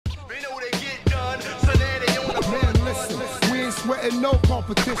and no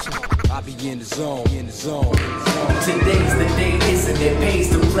competition. I be in the zone, in the zone. Today's the day, isn't it? Pays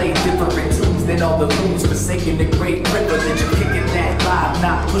to play different tunes than all the loons, forsaking the great privilege of kicking that vibe,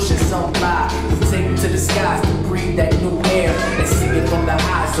 not pushing some lie. We take it to the skies to breathe that new air and sing it from the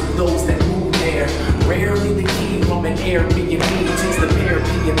highs of those that move there. Rarely the key from an Airbnb takes the pair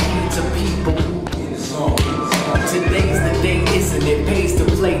Airbnb to people who in the zone. Today's the day, isn't it? Pays to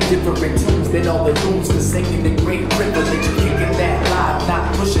play different tunes than all the loons, forsaking the great privilege of kicking that vibe,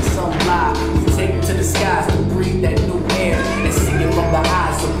 not pushing some lie. We take it to the skies to breathe that new air